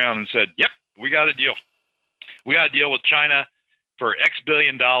back around and said, "Yep, we got a deal. We got a deal with China for X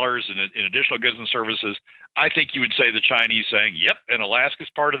billion dollars in additional goods and services," I think you would say the Chinese saying, "Yep, and Alaska's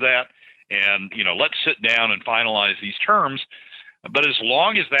part of that, and let's sit down and finalize these terms." But as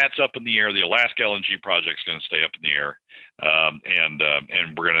long as that's up in the air, the Alaska LNG project's going to stay up in the air, and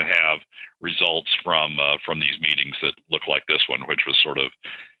we're going to have results from these meetings that look like this one, which was sort of.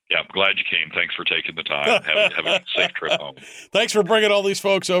 Yeah, I'm glad you came. Thanks for taking the time. Have a safe trip home. Thanks for bringing all these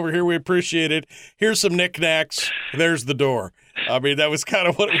folks over here. We appreciate it. Here's some knickknacks. There's the door. I mean, that was kind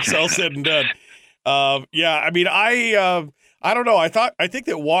of what it was all said and done. I mean, I don't know. I think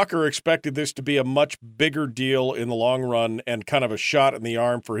that Walker expected this to be a much bigger deal in the long run and kind of a shot in the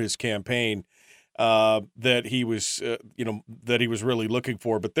arm for his campaign that he was really looking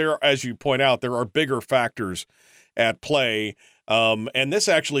for. But there, as you point out, there are bigger factors at play. And this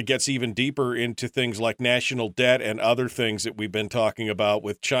actually gets even deeper into things like national debt and other things that we've been talking about,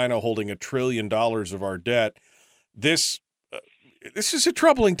 with China holding $1 trillion of our debt. This is a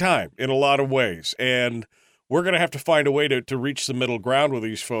troubling time in a lot of ways, and we're going to have to find a way to reach some middle ground with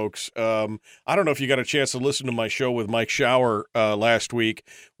these folks. I don't know if you got a chance to listen to my show with Mike Schauer last week,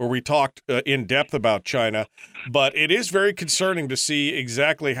 where we talked in depth about China, but it is very concerning to see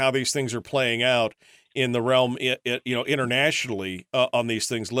exactly how these things are playing out in the realm, internationally on these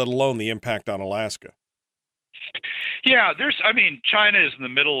things, let alone the impact on Alaska. Yeah, China is in the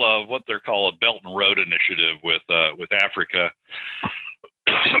middle of what they're called a Belt and Road Initiative with Africa.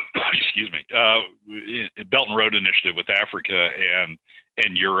 Excuse me, Belt and Road Initiative with Africa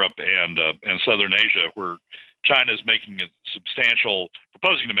and Europe and Southern Asia, where China is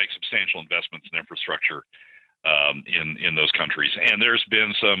proposing to make substantial investments in infrastructure in those countries. And there's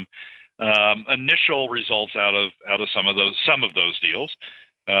been some initial results out of some of those deals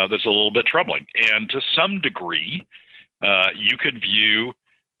that's a little bit troubling. And to some degree, you could view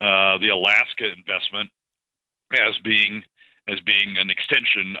the Alaska investment as being an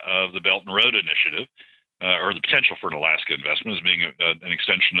extension of the Belt and Road Initiative, or the potential for an Alaska investment as being an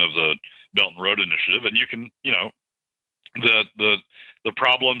extension of the Belt and Road Initiative. And you can, the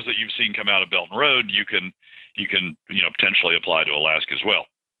problems that you've seen come out of Belt and Road, you can potentially apply to Alaska as well.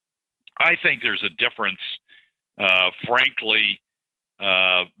 I think there's a difference, frankly,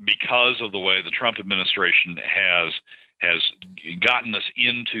 because of the way the Trump administration has gotten us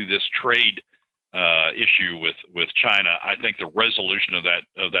into this trade issue with China. I think the resolution of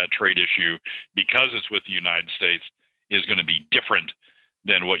that trade issue, because it's with the United States, is going to be different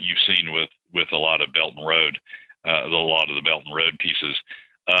than what you've seen with a lot of Belt and Road, a lot of the Belt and Road pieces.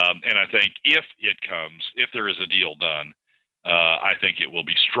 And I think if there is a deal done, I think it will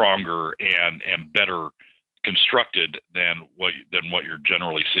be stronger and better constructed than what you're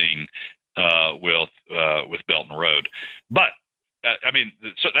generally seeing with Belt and Road. But I mean,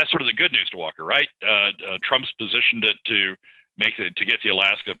 so that's sort of the good news to Walker, right? Trump's positioned it to get the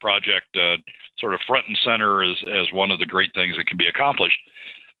Alaska project sort of front and center as one of the great things that can be accomplished.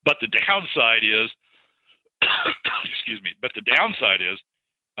 But the downside is, excuse me. But the downside is,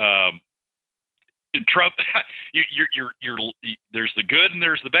 Trump, there's the good and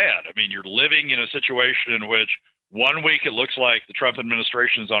there's the bad. I mean, you're living in a situation in which 1 week it looks like the Trump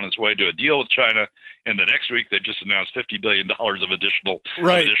administration is on its way to a deal with China, and the next week they just announced $50 billion of additional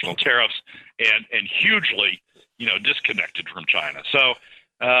tariffs, and hugely, disconnected from China. So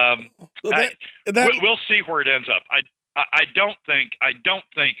we'll see where it ends up. I don't think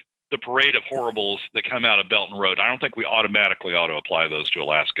the parade of horribles that come out of Belt and Road, I don't think we automatically ought to apply those to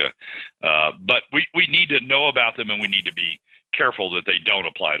Alaska. But we need to know about them, and we need to be careful that they don't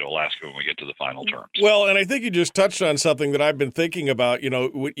apply to Alaska when we get to the final terms. Well, and I think you just touched on something that I've been thinking about.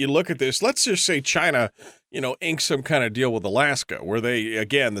 When you look at this, let's just say China, inks some kind of deal with Alaska where they,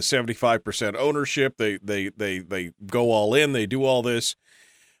 again, the 75% ownership, they go all in, they do all this.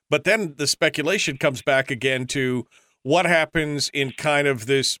 But then the speculation comes back again to what happens in kind of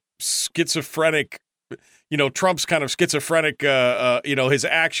this schizophrenic, Trump's kind of schizophrenic, his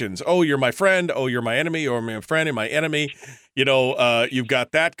actions. Oh, you're my friend. Oh, you're my enemy. Or my friend and my enemy. You've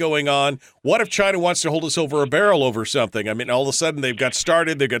got that going on. What if China wants to hold us over a barrel over something? I mean, all of a sudden they've got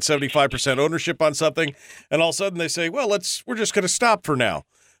 75% ownership on something, and all of a sudden they say, well, we're just going to stop for now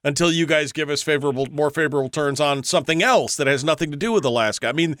until you guys give us more favorable terms on something else that has nothing to do with Alaska.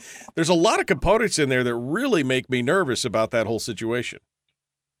 I mean, there's a lot of components in there that really make me nervous about that whole situation.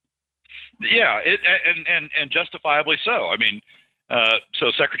 Yeah, and justifiably so. I mean,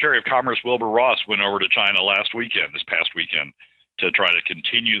 so Secretary of Commerce Wilbur Ross went over to China this past weekend, to try to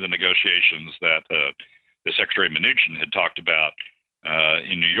continue the negotiations that the Secretary Mnuchin had talked about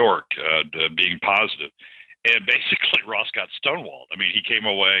in New York, being positive. And basically, Ross got stonewalled. I mean, he came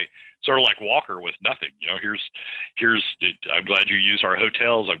away sort of like Walker with nothing. Here's. I'm glad you use our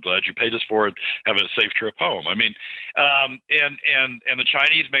hotels. I'm glad you paid us for it. Have a safe trip home. I mean, and the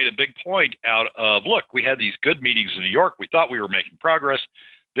Chinese made a big point out of, look, we had these good meetings in New York. We thought we were making progress.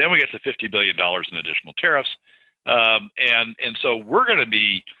 Then we get to $50 billion in additional tariffs, and so we're going to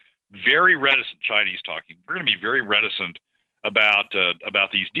be very reticent. Chinese talking. We're going to be very reticent about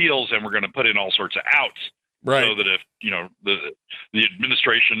these deals, and we're going to put in all sorts of outs. Right. So that if the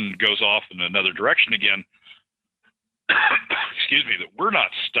administration goes off in another direction again, excuse me, that we're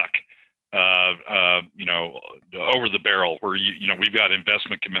not stuck, over the barrel where we've got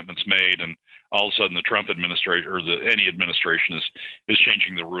investment commitments made, and all of a sudden the Trump administration or any administration is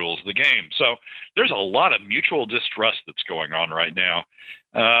changing the rules of the game. So there's a lot of mutual distrust that's going on right now,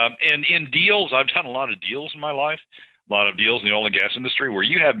 and in deals, I've done a lot of deals in my life, a lot of deals in the oil and gas industry where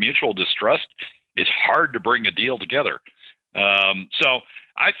you have mutual distrust. It's hard to bring a deal together. So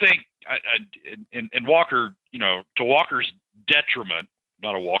I think, and Walker, to Walker's detriment,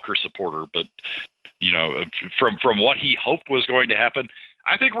 not a Walker supporter, but from what he hoped was going to happen,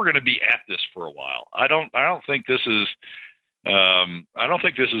 I think we're going to be at this for a while. I don't think this is an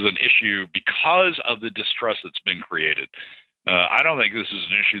issue because of the distrust that's been created. I don't think this is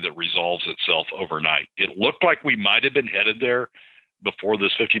an issue that resolves itself overnight. It looked like we might have been headed there before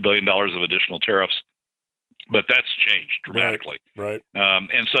this $50 billion of additional tariffs, but that's changed dramatically. Right.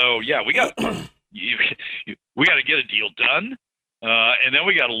 And so, yeah, we got to get a deal done, and then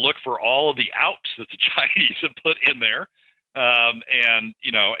we got to look for all of the outs that the Chinese have put in there, and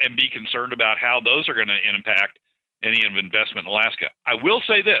be concerned about how those are going to impact any investment in Alaska. I will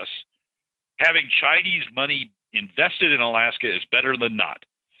say this: having Chinese money invested in Alaska is better than not.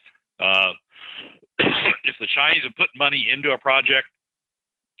 If the Chinese have put money into a project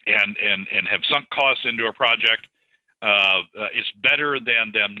and have sunk costs into a project, it's better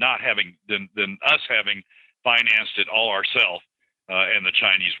than them not having than us having financed it all ourselves and the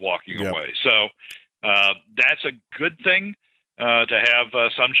Chinese walking away. So that's a good thing to have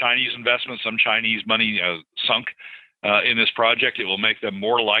some Chinese investment, some Chinese money sunk in this project. It will make them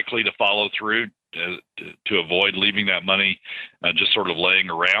more likely to follow through to avoid leaving that money just sort of laying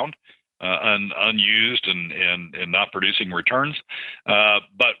around. unused and not producing returns.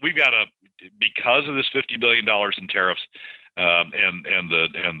 But we've got because of this $50 billion in tariffs and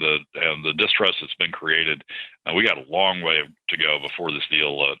the distrust that's been created, we got a long way to go before this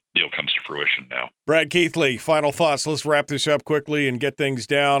deal comes to fruition now. Brad Keithley, final thoughts. Let's wrap this up quickly and get things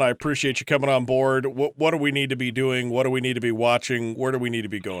down. I appreciate you coming on board. What do we need to be doing? What do we need to be watching? Where do we need to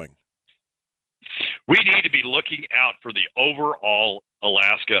be going? We need to be looking out for the overall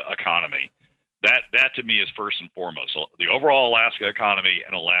Alaska economy. That to me is first and foremost, the overall Alaska economy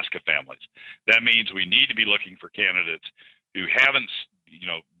and Alaska families. That means we need to be looking for candidates who haven't,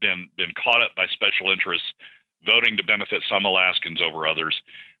 been caught up by special interests, voting to benefit some Alaskans over others.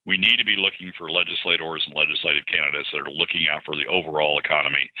 We need to be looking for legislators and legislative candidates that are looking out for the overall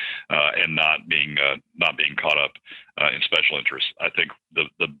economy and not being caught up in special interests. I think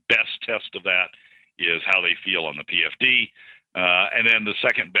the best test of that is how they feel on the PFD. And then the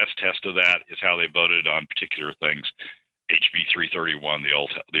second best test of that is how they voted on particular things, HB 331,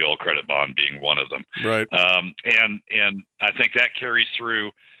 the oil credit bond being one of them. Right. And I think that carries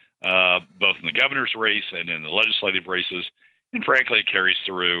through both in the governor's race and in the legislative races. And frankly, it carries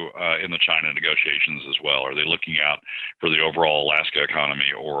through in the China negotiations as well. Are they looking out for the overall Alaska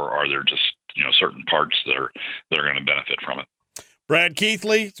economy, or are there just certain parts that are going to benefit from it? Brad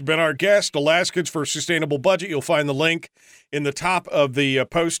Keithley has been our guest, Alaskans for a Sustainable Budget. You'll find the link in the top of the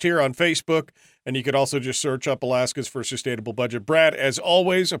post here on Facebook, and you could also just search up Alaskans for a Sustainable Budget. Brad, as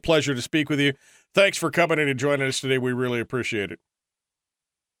always, a pleasure to speak with you. Thanks for coming in and joining us today. We really appreciate it.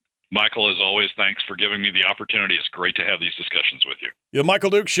 Michael, as always, thanks for giving me the opportunity. It's great to have these discussions with you. The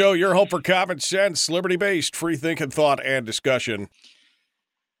Michael Duke Show, your home for common sense, liberty-based, free-thinking thought and discussion.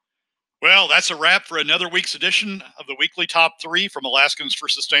 Well, that's a wrap for another week's edition of the Weekly Top 3 from Alaskans for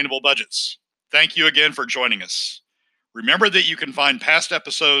Sustainable Budgets. Thank you again for joining us. Remember that you can find past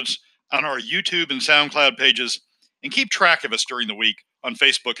episodes on our YouTube and SoundCloud pages and keep track of us during the week on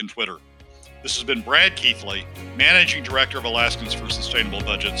Facebook and Twitter. This has been Brad Keithley, Managing Director of Alaskans for Sustainable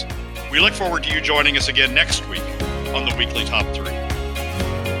Budgets. We look forward to you joining us again next week on the Weekly Top 3.